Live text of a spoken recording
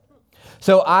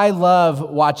So I love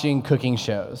watching cooking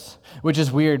shows, which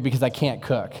is weird because I can't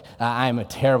cook. I'm a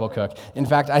terrible cook. In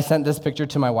fact, I sent this picture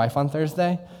to my wife on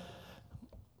Thursday.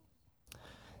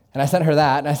 And I sent her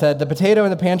that, and I said, the potato in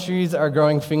the pantries are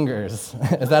growing fingers.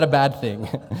 Is that a bad thing?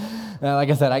 Like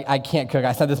I said, I can't cook.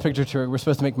 I sent this picture to her. We're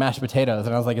supposed to make mashed potatoes.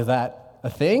 And I was like, is that a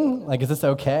thing? Like, is this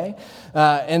okay?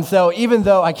 And so even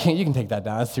though I can't, you can take that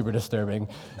down. That's super disturbing.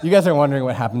 You guys are wondering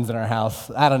what happens in our house.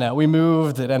 I don't know. We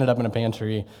moved. It ended up in a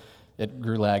pantry. It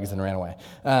grew legs and ran away.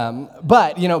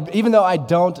 But, even though I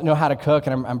don't know how to cook,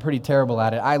 and I'm pretty terrible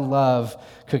at it, I love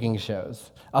cooking shows.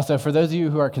 Also, for those of you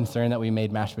who are concerned that we made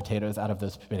mashed potatoes out of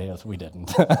those potatoes, we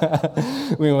didn't.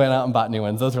 We went out and bought new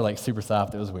ones. Those were like super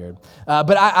soft. It was weird.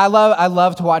 But I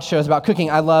love to watch shows about cooking.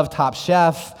 I love Top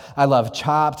Chef. I love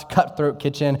Chopped, Cutthroat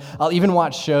Kitchen. I'll even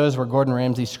watch shows where Gordon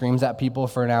Ramsay screams at people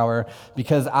for an hour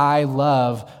because I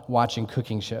love watching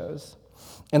cooking shows.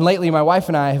 And lately, my wife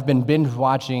and I have been binge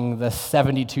watching the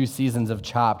 72 seasons of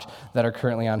Chopped that are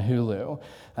currently on Hulu.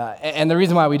 And the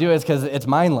reason why we do it is because it's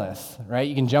mindless, right?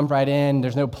 You can jump right in.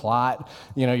 There's no plot.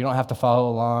 You don't have to follow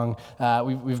along.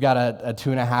 We've got a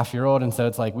 2.5-year-old, and so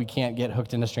it's like we can't get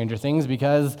hooked into Stranger Things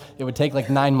because it would take like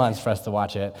 9 months for us to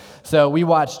watch it. So we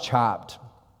watch Chopped.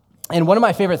 And one of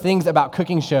my favorite things about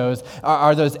cooking shows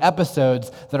are those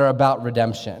episodes that are about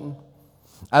redemption.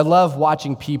 I love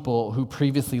watching people who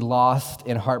previously lost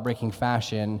in heartbreaking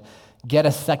fashion get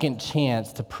a second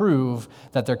chance to prove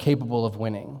that they're capable of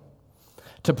winning,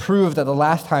 to prove that the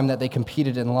last time that they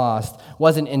competed and lost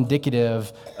wasn't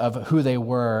indicative of who they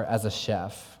were as a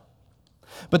chef.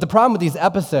 But the problem with these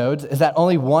episodes is that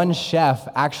only one chef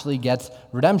actually gets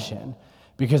redemption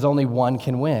because only one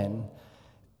can win.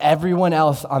 Everyone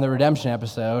else on the redemption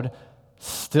episode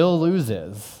still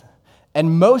loses.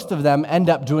 And most of them end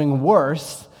up doing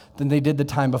worse than they did the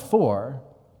time before.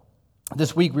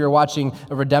 This week, we were watching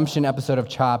a redemption episode of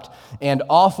Chopped, and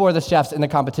all 4 of the chefs in the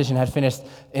competition had finished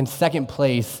in second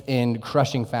place in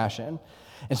crushing fashion.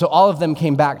 And so all of them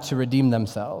came back to redeem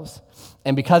themselves.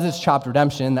 And because it's Chopped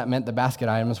redemption, that meant the basket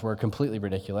items were completely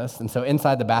ridiculous. And so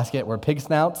inside the basket were pig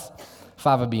snouts,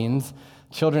 fava beans,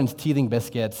 children's teething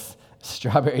biscuits,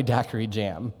 strawberry daiquiri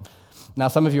jam. Now,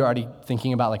 some of you are already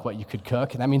thinking about like what you could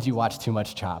cook, and that means you watch too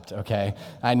much Chopped, okay?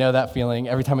 I know that feeling.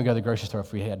 Every time we go to the grocery store,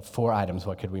 if we had 4 items,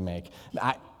 what could we make?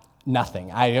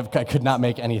 Nothing. I could not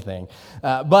make anything.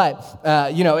 But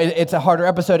it's a harder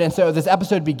episode, and so this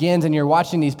episode begins, and you're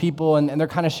watching these people, and they're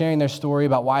kind of sharing their story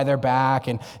about why they're back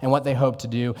and what they hope to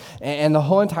do. And the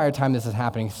whole entire time this is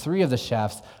happening, 3 of the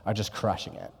chefs are just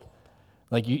crushing it.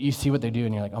 Like, you see what they do,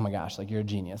 and you're like, oh my gosh, like, you're a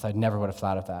genius. I never would have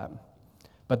thought of that.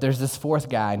 But there's this 4th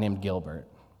guy named Gilbert,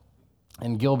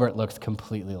 and Gilbert looks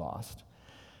completely lost.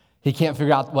 He can't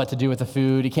figure out what to do with the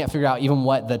food. He can't figure out even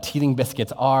what the teething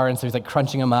biscuits are, and so he's like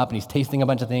crunching them up, and he's tasting a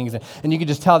bunch of things, and you can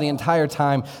just tell the entire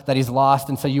time that he's lost,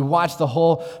 and so you watch the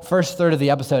whole first third of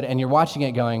the episode, and you're watching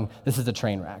it going, this is a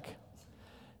train wreck.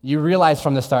 You realize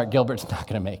from the start, Gilbert's not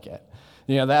going to make it.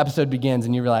 The episode begins,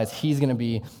 and you realize he's going to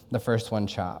be the first one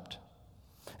chopped.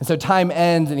 And so time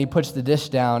ends, and he puts the dish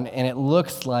down, and it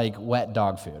looks like wet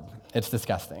dog food. It's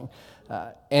disgusting.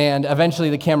 And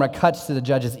eventually the camera cuts to the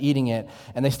judges eating it,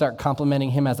 and they start complimenting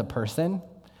him as a person,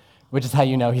 which is how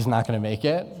you know he's not going to make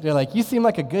it. They're like, you seem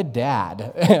like a good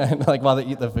dad, like while they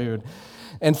eat the food.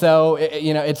 And so,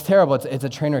 it's terrible. It's a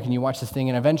train wreck, and you watch this thing,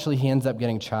 and eventually he ends up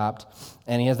getting chopped,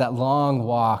 and he has that long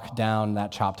walk down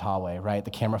that chopped hallway, right?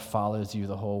 The camera follows you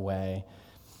the whole way.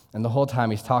 And the whole time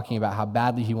he's talking about how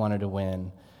badly he wanted to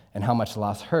win and how much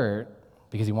loss hurt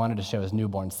because he wanted to show his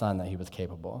newborn son that he was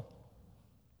capable.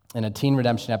 In a teen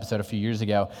redemption episode a few years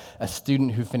ago, a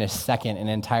student who finished second in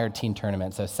an entire teen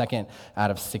tournament, so second out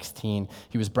of 16,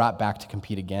 he was brought back to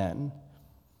compete again.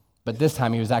 But this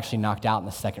time he was actually knocked out in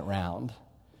the second round.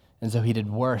 And so he did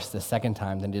worse the second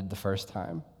time than he did the first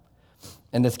time.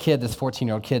 And this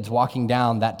 14-year-old kid's walking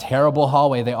down that terrible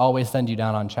hallway they always send you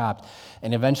down on Chopped,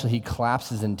 and eventually he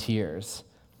collapses in tears.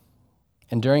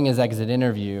 And during his exit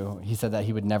interview, he said that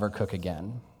he would never cook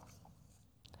again.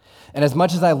 And as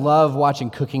much as I love watching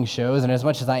cooking shows, and as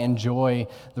much as I enjoy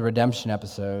the redemption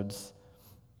episodes,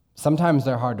 sometimes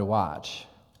they're hard to watch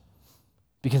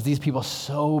because these people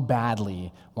so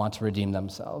badly want to redeem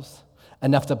themselves,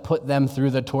 enough to put them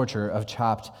through the torture of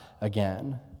Chopped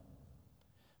again.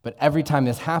 But every time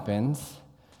this happens,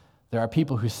 there are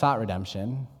people who sought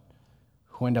redemption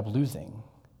who end up losing.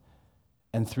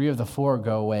 And 3 of the 4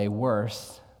 go away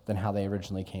worse than how they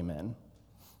originally came in,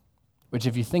 which,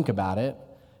 if you think about it,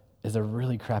 is a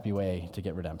really crappy way to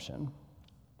get redemption.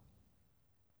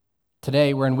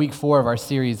 Today, we're in week 4 of our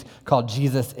series called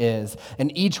Jesus Is.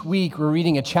 And each week, we're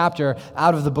reading a chapter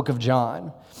out of the book of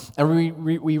John. And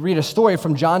we read a story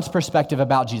from John's perspective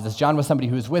about Jesus. John was somebody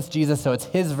who was with Jesus, so it's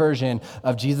his version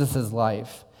of Jesus'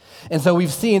 life. And so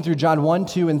we've seen through John 1,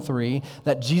 2, and 3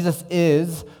 that Jesus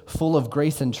is full of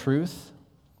grace and truth,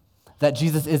 that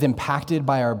Jesus is impacted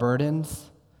by our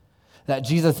burdens, that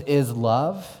Jesus is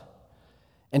love.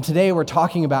 And today, we're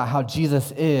talking about how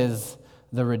Jesus is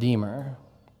the Redeemer.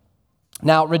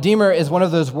 Now, Redeemer is one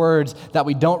of those words that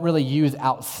we don't really use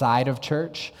outside of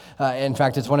church. In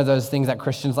fact, it's one of those things that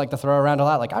Christians like to throw around a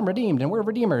lot, like, I'm redeemed and we're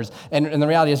redeemers. And the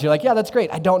reality is you're like, yeah, that's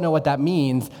great. I don't know what that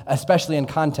means, especially in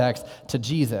context to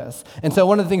Jesus. And so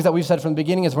one of the things that we've said from the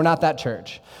beginning is we're not that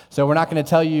church. So we're not going to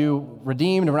tell you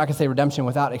redeemed, and we're not going to say redemption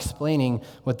without explaining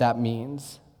what that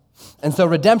means. And so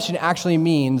redemption actually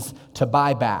means to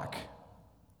buy back.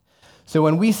 So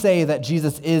when we say that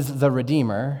Jesus is the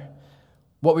Redeemer,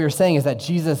 what we are saying is that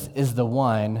Jesus is the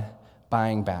one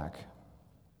buying back.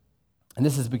 And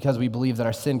this is because we believe that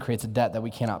our sin creates a debt that we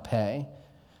cannot pay,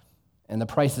 and the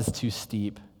price is too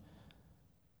steep.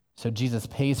 So Jesus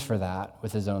pays for that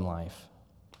with his own life.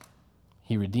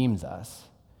 He redeems us.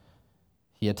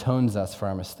 He atones us for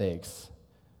our mistakes.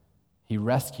 He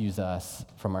rescues us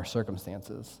from our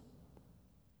circumstances.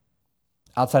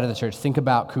 Outside of the church, think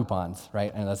about coupons,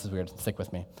 right? And this is weird, stick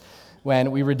with me.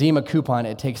 When we redeem a coupon,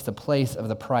 it takes the place of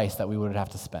the price that we would have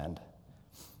to spend.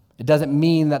 It doesn't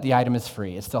mean that the item is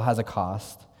free. It still has a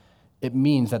cost. It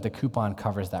means that the coupon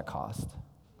covers that cost.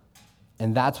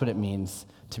 And that's what it means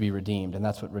to be redeemed, and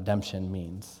that's what redemption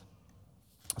means.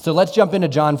 So let's jump into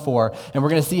John 4, and we're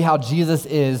going to see how Jesus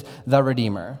is the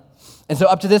Redeemer. And so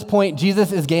up to this point,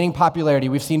 Jesus is gaining popularity.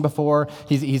 We've seen before,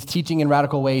 he's teaching in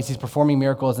radical ways, he's performing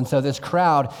miracles, and so this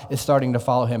crowd is starting to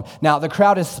follow him. Now, the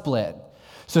crowd is split.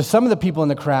 So some of the people in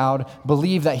the crowd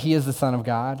believe that he is the Son of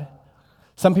God.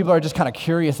 Some people are just kind of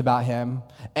curious about him.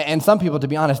 And some people, to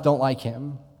be honest, don't like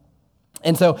him.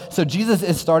 And so Jesus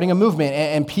is starting a movement,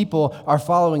 and people are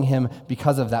following him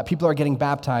because of that. People are getting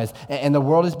baptized, and the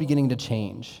world is beginning to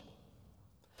change.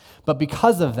 But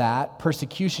because of that,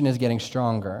 persecution is getting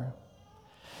stronger.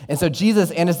 And so Jesus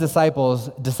and his disciples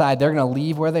decide they're going to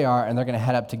leave where they are, and they're going to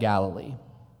head up to Galilee.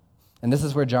 And this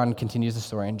is where John continues the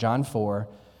story in John 4,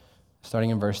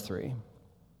 starting in verse 3.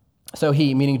 So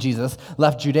he, meaning Jesus,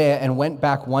 left Judea and went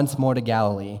back once more to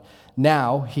Galilee.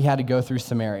 Now he had to go through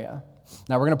Samaria.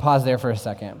 Now we're going to pause there for a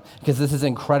second, because this is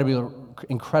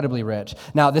incredibly rich.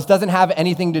 Now, this doesn't have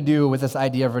anything to do with this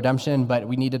idea of redemption, but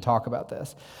we need to talk about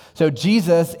this. So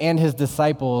Jesus and his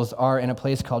disciples are in a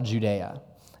place called Judea,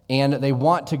 and they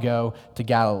want to go to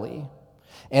Galilee.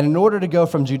 And in order to go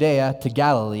from Judea to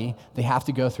Galilee, they have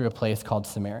to go through a place called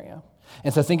Samaria.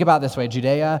 And so think about it this way.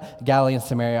 Judea, Galilee, and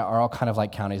Samaria are all kind of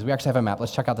like counties. We actually have a map.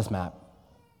 Let's check out this map.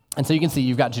 And so you can see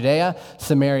you've got Judea,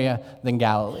 Samaria, then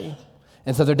Galilee.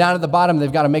 And so they're down at the bottom.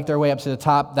 They've got to make their way up to the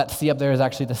top. That sea up there is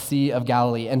actually the Sea of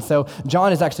Galilee. And so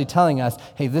John is actually telling us,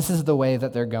 hey, this is the way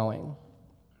that they're going.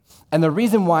 And the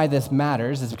reason why this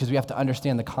matters is because we have to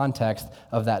understand the context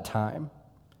of that time.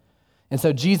 And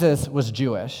so Jesus was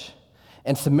Jewish,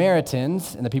 and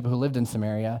Samaritans, and the people who lived in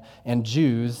Samaria, and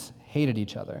Jews hated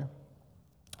each other.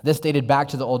 This dated back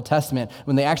to the Old Testament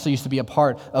when they actually used to be a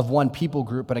part of one people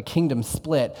group, but a kingdom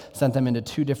split sent them into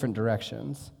two different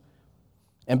directions.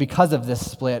 And because of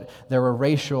this split, there were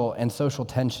racial and social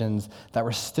tensions that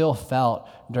were still felt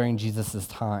during Jesus'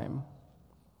 time.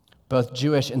 Both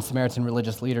Jewish and Samaritan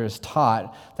religious leaders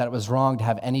taught that it was wrong to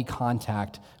have any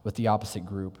contact with the opposite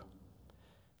group.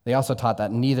 They also taught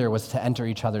that neither was to enter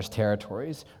each other's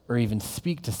territories or even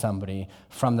speak to somebody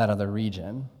from that other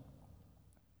region.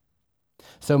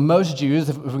 So most Jews,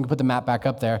 if we can put the map back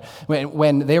up there,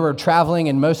 when they were traveling,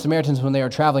 and most Samaritans, when they were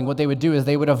traveling, what they would do is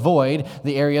they would avoid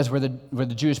the areas where the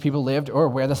Jewish people lived or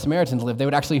where the Samaritans lived. They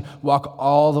would actually walk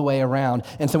all the way around.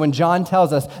 And so when John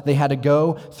tells us they had to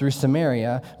go through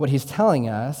Samaria, what he's telling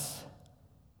us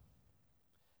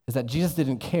is that Jesus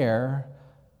didn't care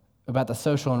about the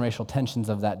social and racial tensions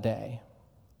of that day.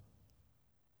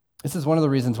 This is one of the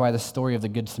reasons why the story of the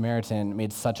Good Samaritan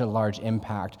made such a large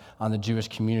impact on the Jewish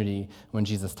community when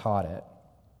Jesus taught it.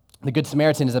 The Good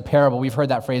Samaritan is a parable. We've heard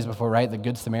that phrase before, right? The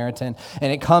Good Samaritan.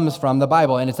 And it comes from the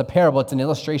Bible, and it's a parable. It's an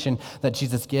illustration that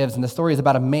Jesus gives. And the story is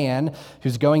about a man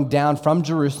who's going down from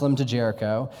Jerusalem to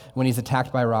Jericho when he's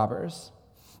attacked by robbers.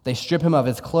 They strip him of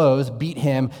his clothes, beat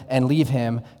him, and leave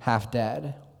him half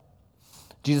dead.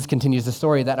 Jesus continues the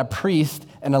story that a priest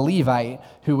and a Levite,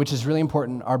 who, which is really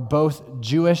important, are both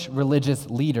Jewish religious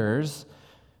leaders,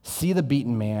 see the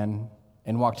beaten man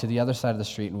and walk to the other side of the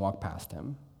street and walk past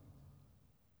him.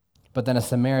 But then a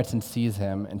Samaritan sees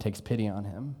him and takes pity on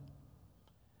him.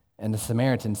 And the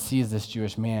Samaritan sees this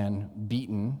Jewish man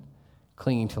beaten,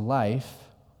 clinging to life,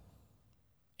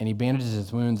 and he bandages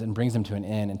his wounds and brings him to an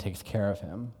inn and takes care of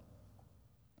him.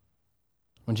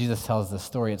 When Jesus tells this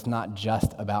story, it's not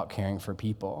just about caring for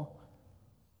people.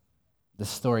 The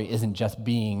story isn't just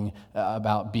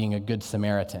about being a good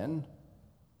Samaritan.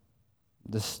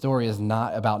 The story is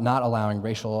not about not allowing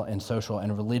racial and social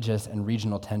and religious and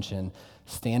regional tension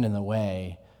stand in the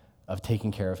way of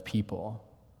taking care of people.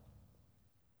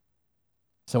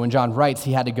 So when John writes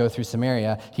he had to go through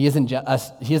Samaria, he isn't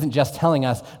just telling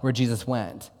us where Jesus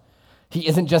went. He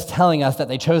isn't just telling us that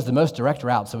they chose the most direct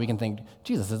route so we can think,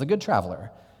 Jesus is a good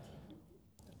traveler.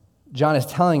 John is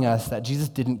telling us that Jesus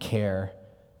didn't care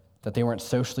that they weren't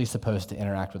socially supposed to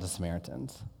interact with the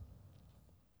Samaritans.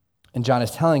 And John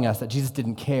is telling us that Jesus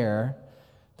didn't care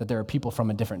that there are people from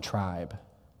a different tribe.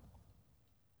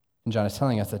 And John is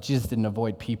telling us that Jesus didn't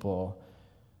avoid people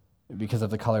because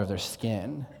of the color of their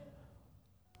skin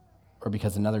or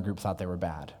because another group thought they were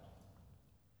bad.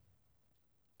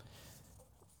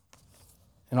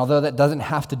 And although that doesn't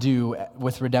have to do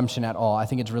with redemption at all, I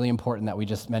think it's really important that we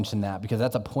just mention that because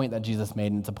that's a point that Jesus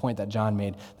made and it's a point that John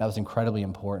made that was incredibly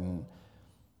important.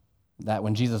 That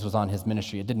when Jesus was on his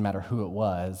ministry, it didn't matter who it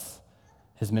was,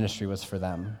 his ministry was for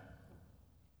them.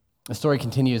 The story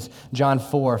continues, John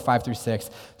 4, 5-6.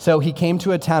 So he came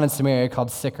to a town in Samaria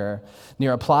called Sychar,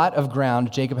 near a plot of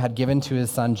ground Jacob had given to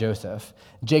his son Joseph.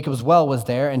 Jacob's well was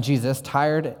there, and Jesus,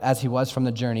 tired as he was from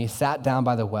the journey, sat down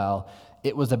by the well.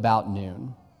 It was about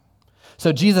noon.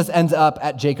 So Jesus ends up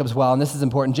at Jacob's well, and this is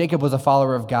important. Jacob was a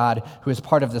follower of God who is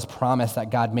part of this promise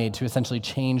that God made to essentially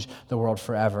change the world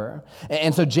forever.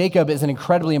 And so Jacob is an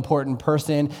incredibly important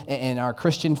person in our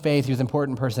Christian faith. He was an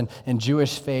important person in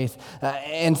Jewish faith.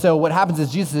 And so what happens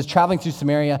is Jesus is traveling through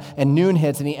Samaria, and noon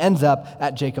hits, and he ends up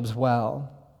at Jacob's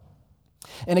well.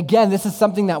 And again, this is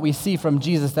something that we see from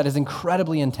Jesus that is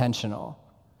incredibly intentional.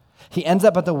 He ends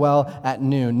up at the well at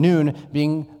noon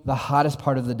being the hottest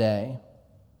part of the day.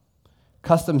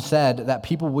 Custom said that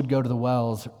people would go to the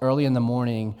wells early in the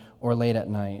morning or late at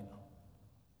night.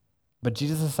 But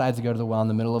Jesus decides to go to the well in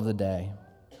the middle of the day.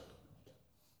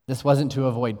 This wasn't to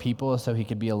avoid people so he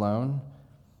could be alone.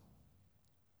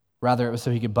 Rather, it was so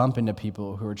he could bump into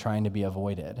people who were trying to be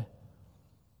avoided.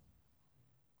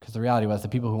 Because the reality was the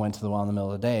people who went to the well in the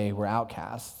middle of the day were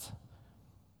outcasts.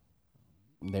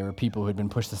 They were people who had been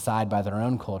pushed aside by their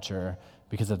own culture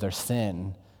because of their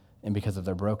sin and because of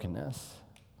their brokenness.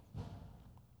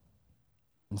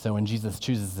 And so when Jesus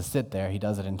chooses to sit there, he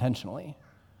does it intentionally.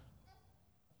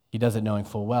 He does it knowing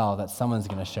full well that someone's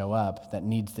going to show up that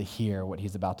needs to hear what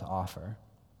he's about to offer.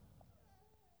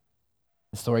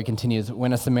 The story continues.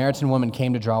 When a Samaritan woman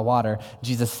came to draw water,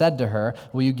 Jesus said to her,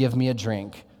 "Will you give me a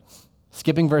drink?"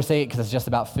 Skipping verse 8 because it's just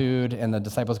about food and the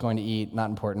disciples going to eat, not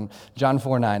important. John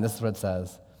 4:9, this is what it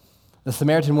says. The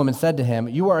Samaritan woman said to him,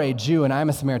 "You are a Jew and I am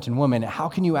a Samaritan woman. How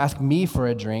can you ask me for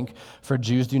a drink? For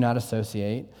Jews do not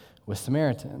associate with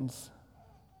Samaritans."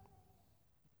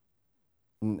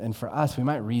 And for us, we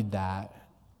might read that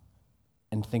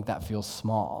and think that feels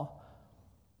small.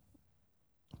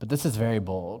 But this is very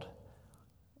bold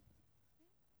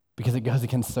because it goes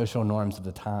against social norms of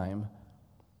the time.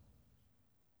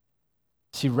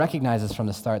 She recognizes from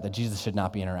the start that Jesus should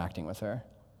not be interacting with her.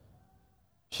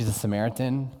 She's a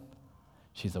Samaritan,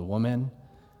 she's a woman,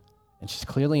 and she's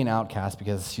clearly an outcast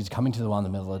because she's coming to the well in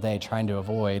the middle of the day trying to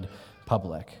avoid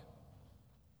public.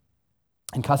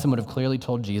 And custom would have clearly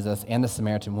told Jesus and the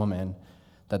Samaritan woman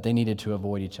that they needed to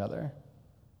avoid each other.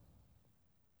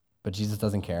 But Jesus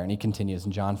doesn't care, and he continues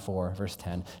in John 4, verse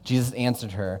 10. Jesus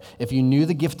answered her, "If you knew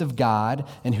the gift of God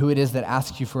and who it is that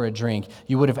asks you for a drink,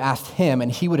 you would have asked him,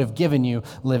 and he would have given you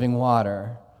living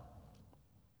water."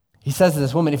 He says to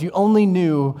this woman, "If you only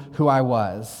knew who I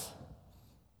was,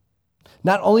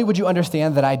 not only would you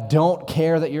understand that I don't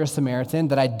care that you're a Samaritan,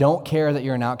 that I don't care that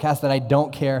you're an outcast, that I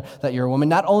don't care that you're a woman,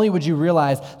 not only would you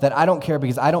realize that I don't care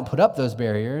because I don't put up those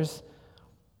barriers,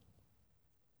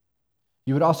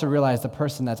 you would also realize the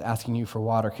person that's asking you for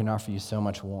water can offer you so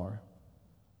much more."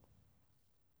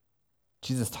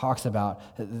 Jesus talks about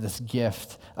this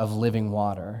gift of living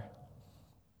water.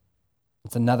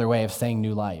 It's another way of saying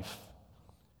new life.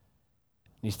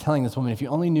 And he's telling this woman, if you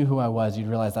only knew who I was, you'd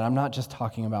realize that I'm not just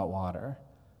talking about water,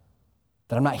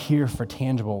 that I'm not here for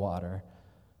tangible water,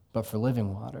 but for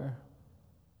living water.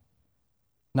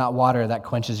 Not water that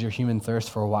quenches your human thirst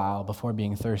for a while before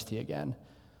being thirsty again.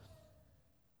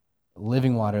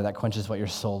 Living water that quenches what your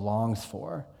soul longs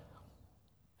for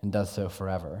and does so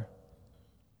forever.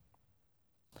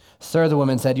 "Sir," the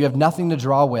woman said, "you have nothing to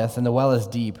draw with, and the well is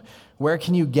deep. Where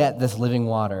can you get this living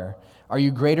water? Are you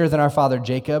greater than our father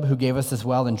Jacob, who gave us this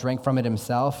well and drank from it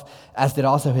himself, as did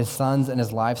also his sons and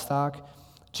his livestock?"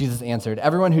 Jesus answered,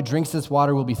 "Everyone who drinks this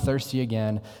water will be thirsty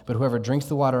again, but whoever drinks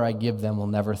the water I give them will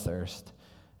never thirst.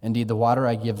 Indeed, the water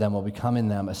I give them will become in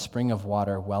them a spring of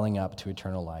water welling up to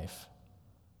eternal life."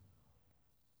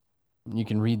 You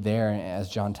can read there, as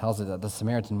John tells us, that the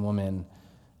Samaritan woman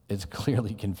is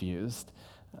clearly confused,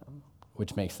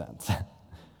 which makes sense.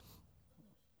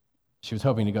 She was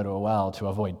hoping to go to a well to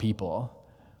avoid people.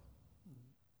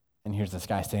 And here's this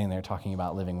guy standing there talking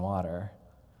about living water.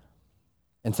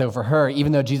 And so for her,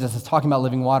 even though Jesus is talking about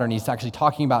living water and he's actually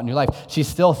talking about new life, she's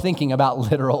still thinking about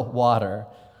literal water.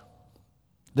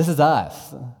 This is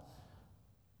us.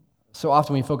 So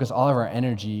often we focus all of our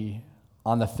energy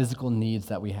on the physical needs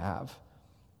that we have.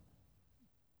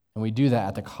 And we do that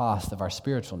at the cost of our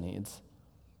spiritual needs.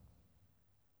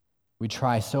 We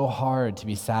try so hard to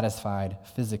be satisfied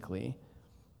physically,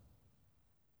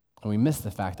 and we miss the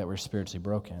fact that we're spiritually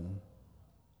broken.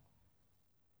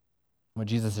 What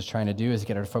Jesus is trying to do is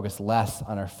get her to focus less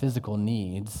on our physical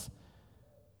needs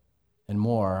and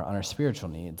more on our spiritual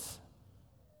needs.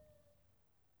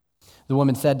 The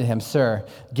woman said to him, "Sir,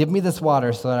 give me this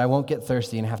water so that I won't get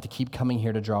thirsty and have to keep coming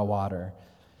here to draw water."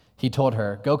 He told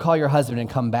her, "Go call your husband and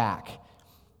come back."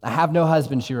 "I have no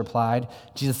husband," she replied.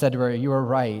 Jesus said to her, "You are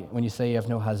right when you say you have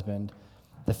no husband.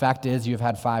 The fact is you have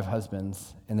had 5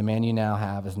 husbands, and the man you now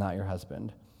have is not your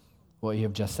husband. What you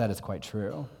have just said is quite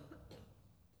true."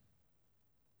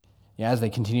 Yeah, as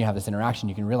they continue to have this interaction,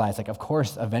 you can realize, of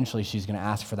course, eventually she's going to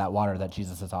ask for that water that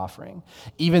Jesus is offering.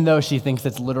 Even though she thinks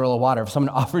it's literal water. If someone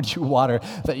offered you water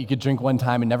that you could drink one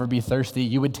time and never be thirsty,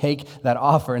 you would take that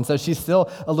offer. And so she's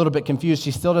still a little bit confused. She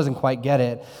still doesn't quite get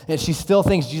it. And she still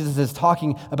thinks Jesus is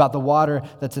talking about the water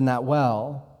that's in that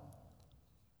well.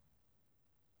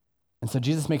 And so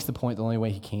Jesus makes the point the only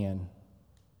way he can.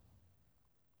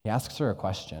 He asks her a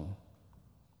question.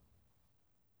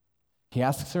 He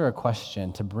asks her a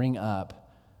question to bring up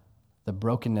the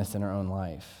brokenness in her own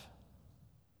life.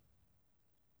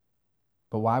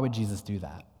 But why would Jesus do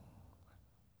that?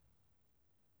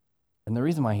 And the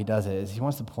reason why he does it is he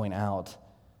wants to point out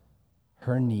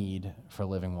her need for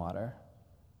living water.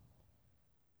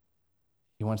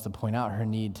 He wants to point out her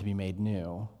need to be made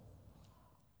new.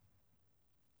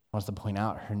 He wants to point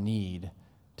out her need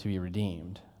to be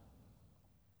redeemed.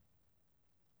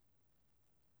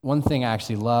 One thing I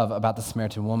actually love about the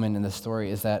Samaritan woman in this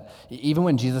story is that even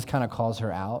when Jesus kind of calls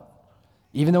her out,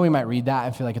 even though we might read that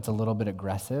and feel like it's a little bit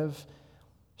aggressive,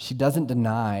 she doesn't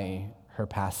deny her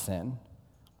past sin.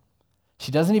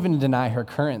 She doesn't even deny her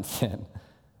current sin.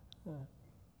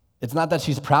 It's not that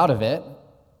she's proud of it.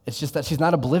 It's just that she's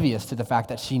not oblivious to the fact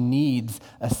that she needs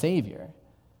a Savior.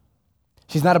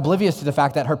 She's not oblivious to the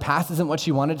fact that her past isn't what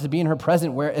she wanted it to be and her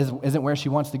present isn't where she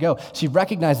wants to go. She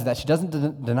recognizes that. She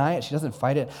doesn't deny it. She doesn't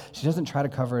fight it. She doesn't try to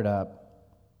cover it up.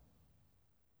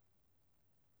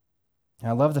 And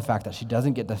I love the fact that she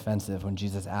doesn't get defensive when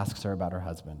Jesus asks her about her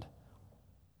husband.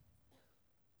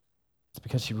 It's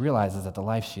because she realizes that the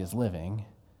life she is living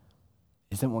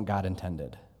isn't what God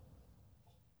intended.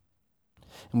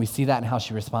 And we see that in how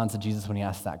she responds to Jesus when he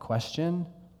asks that question.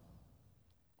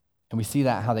 And we see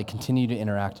that how they continue to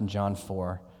interact in John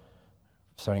 4,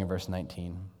 starting in verse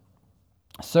 19.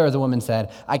 "Sir," the woman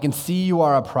said, "I can see you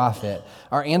are a prophet.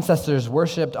 Our ancestors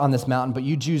worshipped on this mountain, but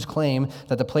you Jews claim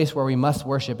that the place where we must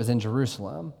worship is in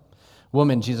Jerusalem."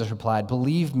 "Woman," Jesus replied,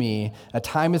 "believe me, a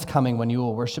time is coming when you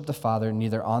will worship the Father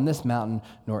neither on this mountain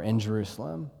nor in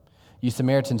Jerusalem. You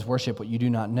Samaritans worship what you do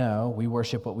not know. We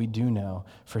worship what we do know,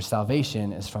 for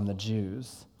salvation is from the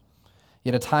Jews.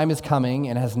 Yet a time is coming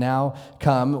and has now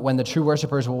come when the true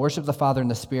worshipers will worship the Father in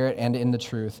the Spirit and in the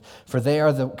truth, for they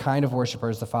are the kind of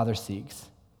worshipers the Father seeks.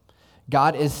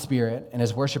 God is Spirit, and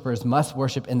his worshipers must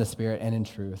worship in the Spirit and in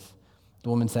truth." The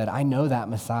woman said, "I know that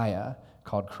Messiah,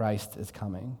 called Christ, is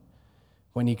coming.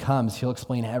 When he comes, he'll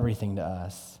explain everything to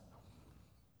us."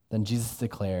 Then Jesus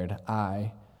declared,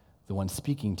 "I, the one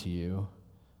speaking to you,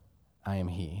 I am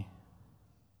he."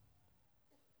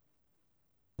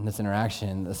 In this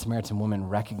interaction, the Samaritan woman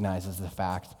recognizes the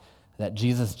fact that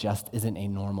Jesus just isn't a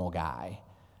normal guy.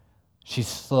 She's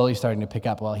slowly starting to pick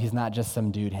up, well, he's not just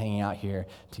some dude hanging out here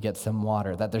to get some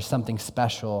water, that there's something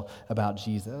special about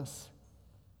Jesus.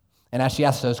 And as she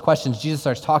asks those questions, Jesus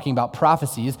starts talking about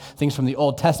prophecies, things from the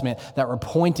Old Testament that were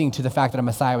pointing to the fact that a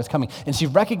Messiah was coming. And she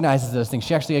recognizes those things.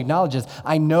 She actually acknowledges,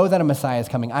 I know that a Messiah is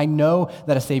coming. I know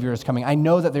that a Savior is coming. I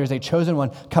know that there's a chosen one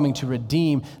coming to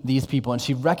redeem these people. And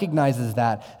she recognizes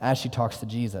that as she talks to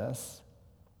Jesus.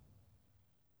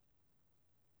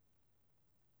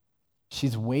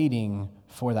 She's waiting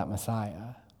for that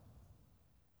Messiah.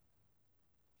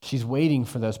 She's waiting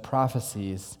for those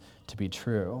prophecies to be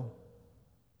true.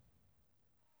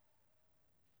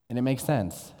 And it makes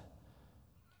sense.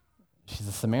 She's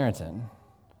a Samaritan.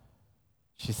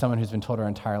 She's someone who's been told her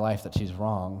entire life that she's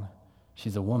wrong.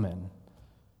 She's a woman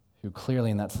who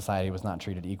clearly in that society was not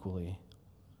treated equally.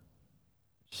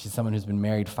 She's someone who's been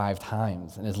married 5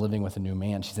 times and is living with a new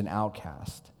man. She's an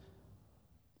outcast.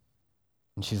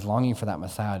 And she's longing for that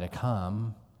Messiah to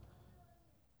come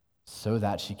so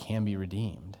that she can be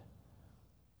redeemed.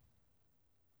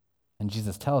 And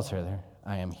Jesus tells her,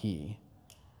 I am he.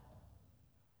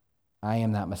 I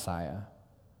am that Messiah.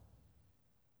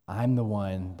 I'm the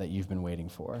one that you've been waiting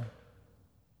for.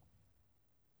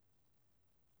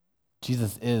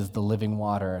 Jesus is the living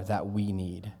water that we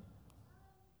need.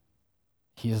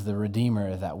 He is the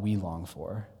Redeemer that we long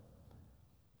for.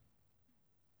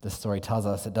 This story tells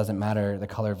us it doesn't matter the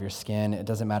color of your skin. It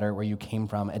doesn't matter where you came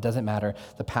from. It doesn't matter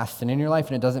the past sin in your life,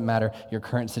 and it doesn't matter your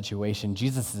current situation.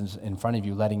 Jesus is in front of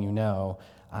you letting you know,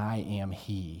 I am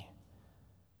he.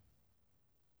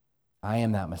 I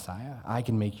am that Messiah. I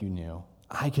can make you new.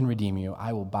 I can redeem you.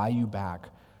 I will buy you back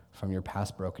from your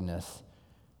past brokenness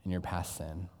and your past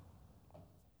sin.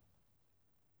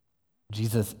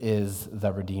 Jesus is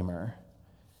the Redeemer.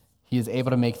 He is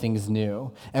able to make things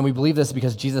new. And we believe this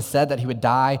because Jesus said that he would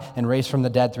die and raise from the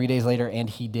dead 3 days later, and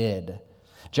he did.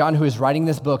 John, who is writing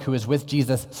this book, who was with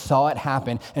Jesus, saw it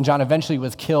happen, and John eventually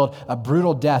was killed a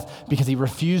brutal death because he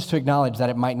refused to acknowledge that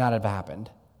it might not have happened.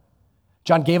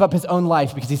 John gave up his own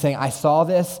life because he's saying, I saw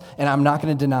this, and I'm not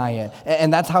going to deny it.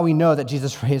 And that's how we know that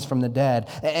Jesus raised from the dead.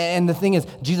 And the thing is,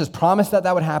 Jesus promised that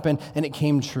that would happen, and it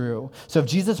came true. So if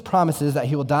Jesus promises that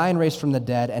he will die and raise from the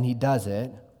dead, and he does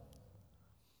it,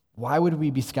 why would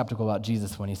we be skeptical about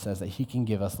Jesus when he says that he can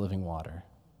give us living water?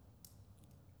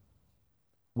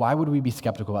 Why would we be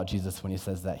skeptical about Jesus when he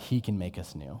says that he can make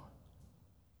us new?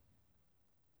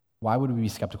 Why would we be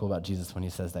skeptical about Jesus when he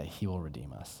says that he will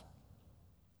redeem us?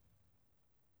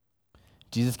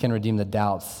 Jesus can redeem the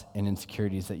doubts and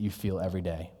insecurities that you feel every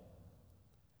day.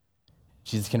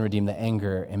 Jesus can redeem the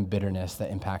anger and bitterness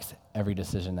that impacts every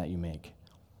decision that you make.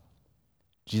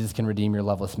 Jesus can redeem your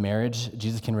loveless marriage.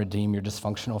 Jesus can redeem your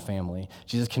dysfunctional family.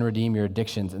 Jesus can redeem your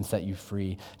addictions and set you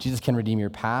free. Jesus can redeem your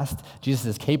past. Jesus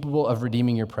is capable of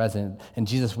redeeming your present, and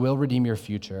Jesus will redeem your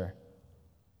future.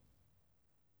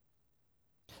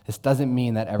 This doesn't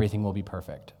mean that everything will be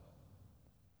perfect.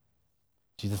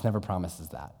 Jesus never promises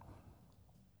that.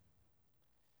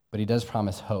 But he does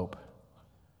promise hope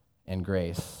and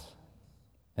grace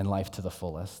and life to the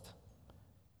fullest.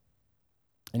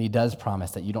 And he does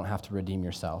promise that you don't have to redeem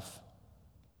yourself,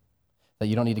 that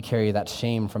you don't need to carry that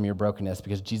shame from your brokenness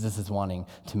because Jesus is wanting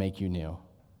to make you new.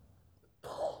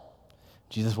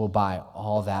 Jesus will buy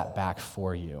all that back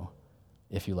for you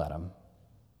if you let him.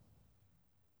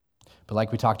 But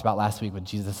like we talked about last week with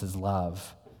Jesus'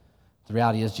 love, the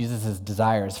reality is Jesus'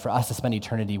 desire is for us to spend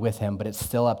eternity with him, but it's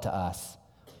still up to us.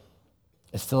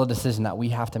 It's still a decision that we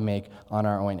have to make on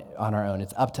our own.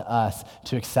 It's up to us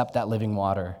to accept that living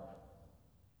water.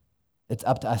 It's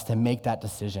up to us to make that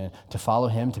decision, to follow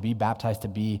him, to be baptized, to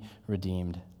be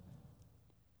redeemed.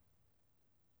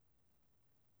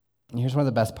 And here's one of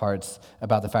the best parts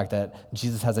about the fact that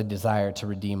Jesus has a desire to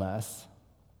redeem us.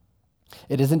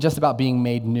 It isn't just about being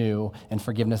made new and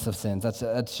forgiveness of sins.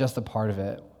 That's just a part of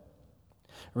it.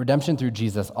 Redemption through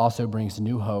Jesus also brings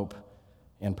new hope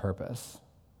and purpose,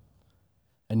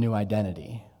 a new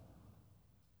identity.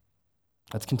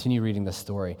 Let's continue reading this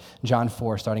story. John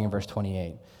 4, starting in verse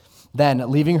 28.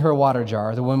 Then, leaving her water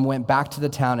jar, the woman went back to the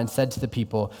town and said to the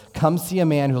people, "Come see a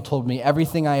man who told me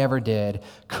everything I ever did.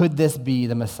 Could this be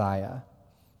the Messiah?"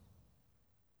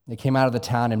 They came out of the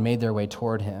town and made their way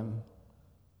toward him.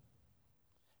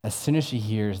 As soon as she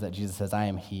hears that Jesus says, "I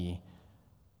am he,"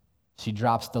 she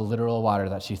drops the literal water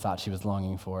that she thought she was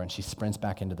longing for, and she sprints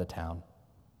back into the town.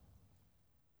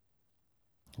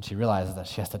 And she realizes that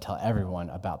she has to tell everyone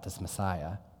about this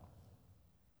Messiah.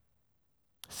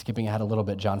 Skipping ahead a little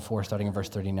bit, John 4, starting in verse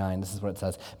 39, this is what it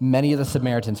says. Many of the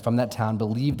Samaritans from that town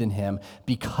believed in him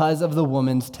because of the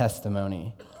woman's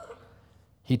testimony.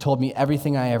 He told me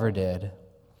everything I ever did.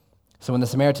 So when the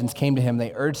Samaritans came to him,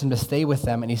 they urged him to stay with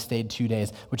them, and he stayed 2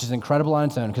 days, which is incredible on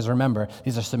its own, because remember,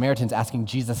 these are Samaritans asking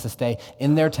Jesus to stay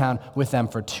in their town with them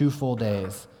for 2 full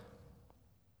days.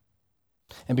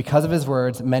 And because of his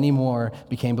words, many more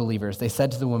became believers. They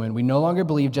said to the woman, "We no longer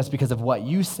believe just because of what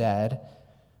you said.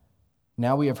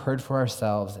 Now we have heard for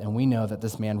ourselves, and we know that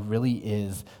this man really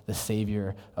is the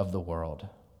Savior of the world."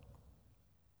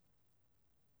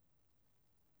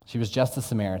 She was just a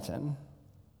Samaritan.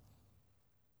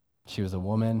 She was a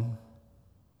woman.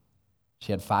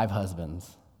 She had 5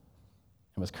 husbands.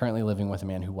 and was currently living with a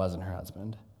man who wasn't her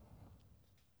husband.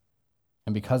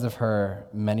 And because of her,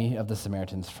 many of the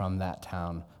Samaritans from that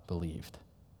town believed.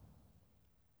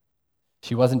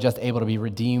 She wasn't just able to be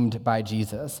redeemed by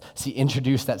Jesus. She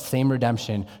introduced that same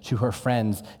redemption to her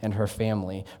friends and her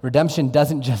family. Redemption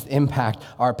doesn't just impact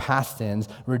our past sins.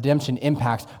 Redemption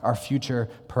impacts our future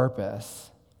purpose.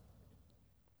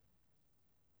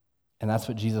 And that's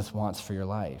what Jesus wants for your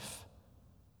life.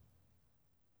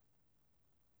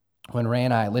 When Ray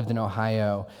and I lived in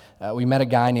Ohio, we met a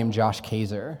guy named Josh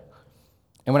Kaiser.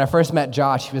 And when I first met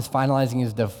Josh, he was finalizing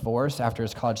his divorce after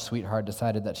his college sweetheart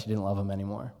decided that she didn't love him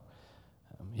anymore.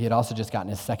 He had also just gotten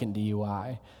his second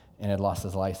DUI and had lost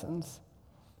his license.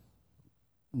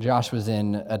 Josh was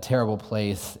in a terrible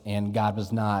place, and God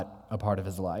was not a part of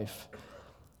his life.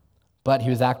 But he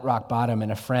was at rock bottom,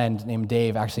 and a friend named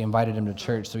Dave actually invited him to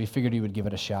church, so he figured he would give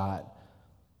it a shot.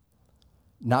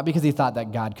 Not because he thought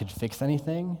that God could fix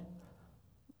anything,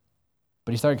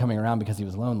 but he started coming around because he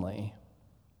was lonely.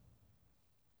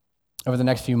 Over the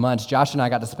next few months, Josh and I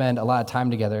got to spend a lot of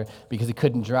time together because he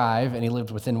couldn't drive and he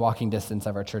lived within walking distance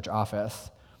of our church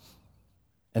office.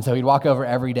 And so he'd walk over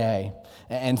every day.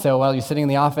 And so while he was sitting in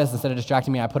the office, instead of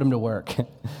distracting me, I put him to work.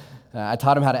 I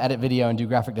taught him how to edit video and do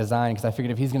graphic design because I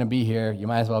figured if he's going to be here, you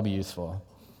might as well be useful.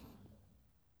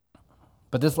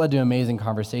 But this led to amazing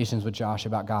conversations with Josh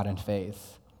about God and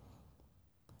faith,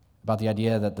 about the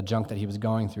idea that the junk that he was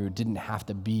going through didn't have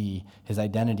to be his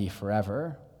identity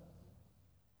forever.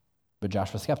 But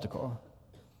Josh was skeptical.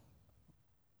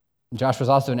 Josh was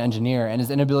also an engineer, and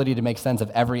his inability to make sense of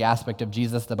every aspect of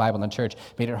Jesus, the Bible, and the church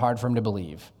made it hard for him to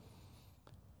believe.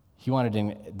 He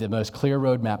wanted the most clear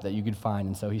roadmap that you could find,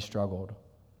 and so he struggled.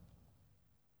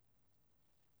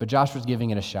 But Josh was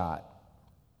giving it a shot.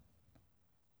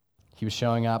 He was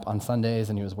showing up on Sundays,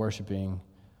 and he was worshiping.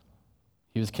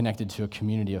 He was connected to a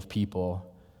community of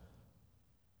people.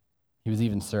 He was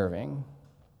even serving.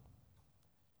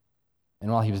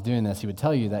 And while he was doing this, he would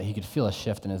tell you that he could feel a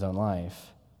shift in his own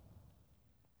life.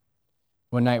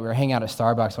 One night we were hanging out at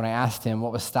Starbucks when I asked him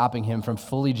what was stopping him from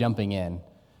fully jumping in,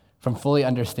 from fully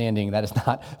understanding that it's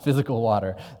not physical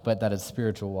water, but that it's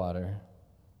spiritual water.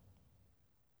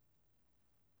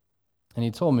 And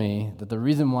he told me that the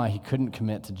reason why he couldn't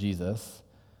commit to Jesus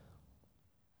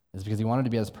is because he wanted to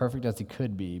be as perfect as he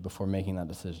could be before making that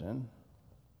decision.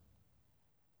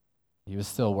 He was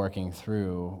still working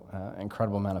through an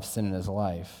incredible amount of sin in his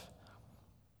life.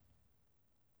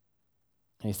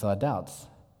 And he still had doubts.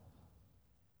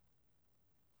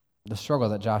 The struggle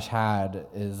that Josh had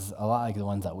is a lot like the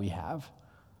ones that we have.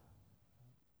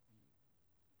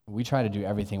 We try to do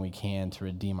everything we can to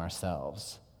redeem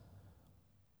ourselves.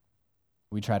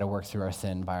 We try to work through our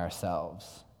sin by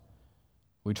ourselves.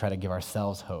 We try to give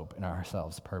ourselves hope and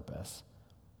ourselves purpose.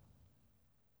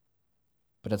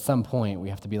 But at some point, we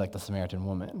have to be like the Samaritan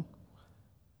woman.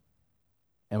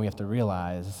 And we have to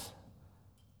realize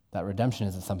that redemption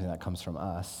isn't something that comes from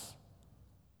us,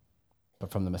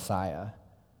 but from the Messiah.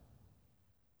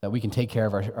 That we can take care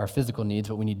of our physical needs,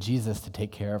 but we need Jesus to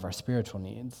take care of our spiritual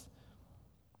needs.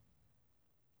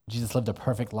 Jesus lived a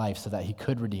perfect life so that he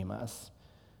could redeem us,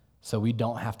 so we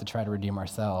don't have to try to redeem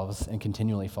ourselves and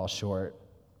continually fall short.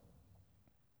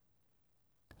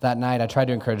 That night, I tried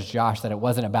to encourage Josh that it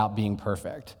wasn't about being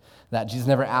perfect, that Jesus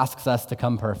never asks us to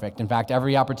come perfect. In fact,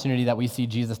 every opportunity that we see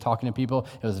Jesus talking to people,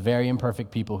 it was very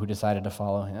imperfect people who decided to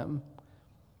follow him.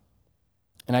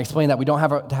 And I explained that we don't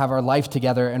have to have our life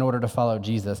together in order to follow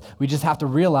Jesus. We just have to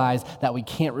realize that we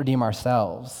can't redeem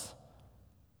ourselves.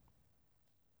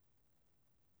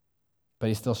 But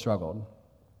he still struggled.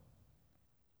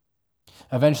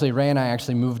 Eventually, Ray and I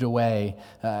actually moved away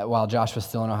while Josh was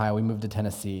still in Ohio. We moved to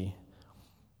Tennessee.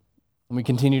 And we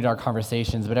continued our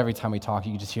conversations, but every time we talked,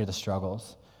 you could just hear the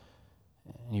struggles.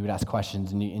 And he would ask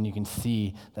questions, and you can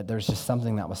see that there's just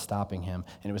something that was stopping him,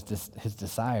 and it was his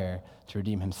desire to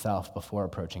redeem himself before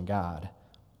approaching God.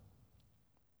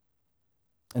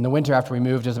 In the winter after we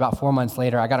moved, it was about 4 months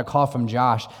later, I got a call from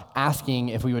Josh asking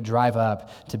if we would drive up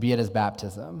to be at his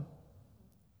baptism.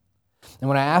 And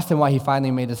when I asked him why he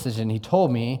finally made a decision, he told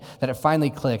me that it finally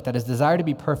clicked, that his desire to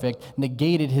be perfect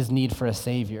negated his need for a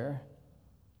Savior.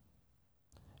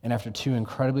 And after 2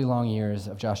 incredibly long years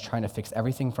of Josh trying to fix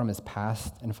everything from his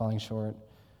past and falling short,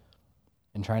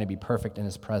 and trying to be perfect in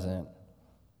his present,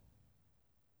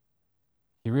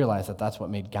 he realized that that's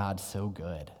what made God so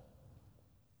good.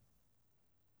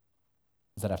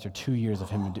 Is that after 2 years of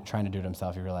him trying to do it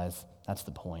himself, he realized that's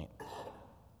the point,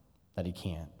 that he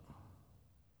can't.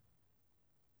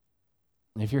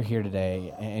 And if you're here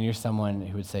today and you're someone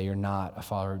who would say you're not a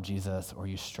follower of Jesus, or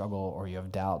you struggle, or you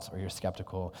have doubts, or you're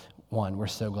skeptical, one, we're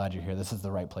so glad you're here. This is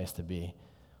the right place to be.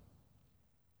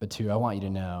 But two, I want you to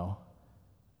know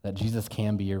that Jesus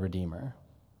can be your Redeemer.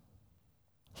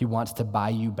 He wants to buy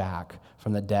you back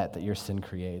from the debt that your sin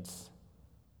creates.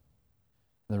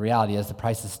 And the reality is the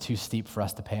price is too steep for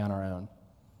us to pay on our own.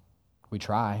 We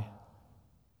try.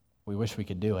 We wish we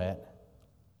could do it.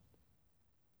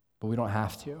 But we don't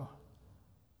have to,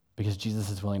 because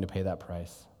Jesus is willing to pay that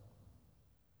price.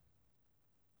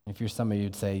 If you're somebody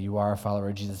who'd say you are a follower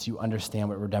of Jesus, you understand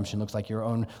what redemption looks like. Your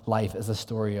own life is a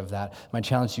story of that. My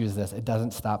challenge to you is this: it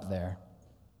doesn't stop there.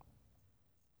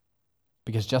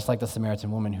 Because just like the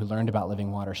Samaritan woman who learned about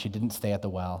living water, she didn't stay at the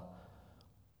well.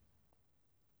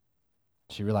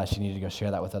 She realized she needed to go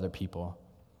share that with other people.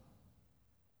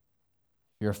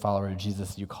 If you're a follower of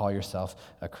Jesus, you call yourself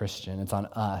a Christian. It's on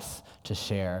us to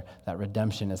share that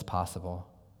redemption is possible.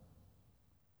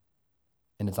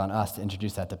 And it's on us to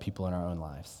introduce that to people in our own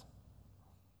lives.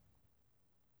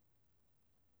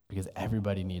 Because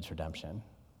everybody needs redemption.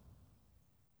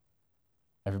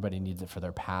 Everybody needs it for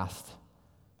their past.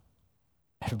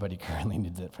 Everybody currently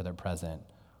needs it for their present.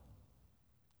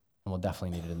 And will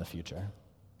definitely need it in the future.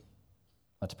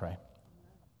 Let's pray.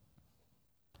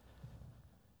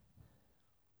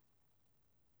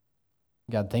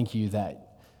 God, thank you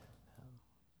that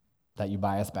you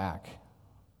buy us back.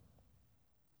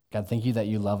 God, thank you that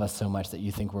you love us so much that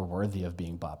you think we're worthy of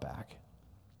being bought back.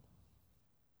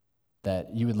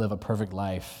 That you would live a perfect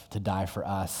life to die for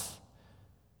us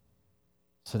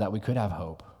so that we could have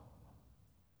hope,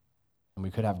 and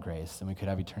we could have grace, and we could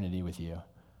have eternity with you.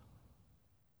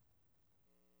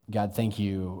 God, thank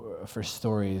you for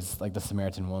stories like the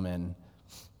Samaritan woman.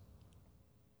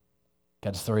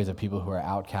 God, stories of people who are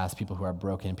outcast, people who are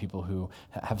broken, people who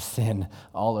have sin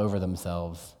all over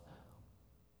themselves.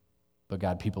 But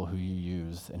God, people who you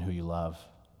use and who you love,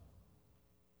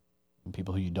 and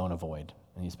people who you don't avoid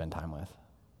and you spend time with.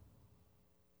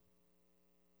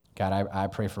 God, I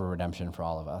pray for redemption for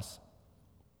all of us.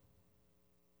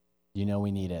 You know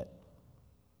we need it.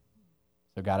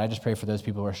 So God, I just pray for those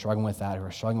people who are struggling with that, who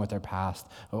are struggling with their past,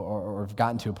 or have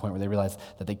gotten to a point where they realize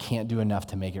that they can't do enough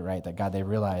to make it right, that God, they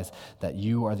realize that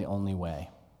you are the only way.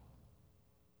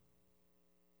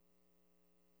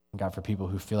 And God, for people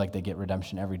who feel like they get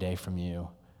redemption every day from you,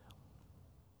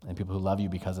 and people who love you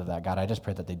because of that, God, I just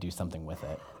pray that they do something with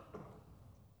it.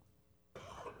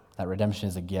 That redemption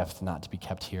is a gift not to be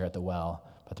kept here at the well,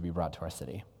 but to be brought to our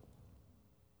city.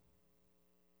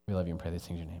 We love you and pray these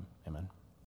things in your name. Amen.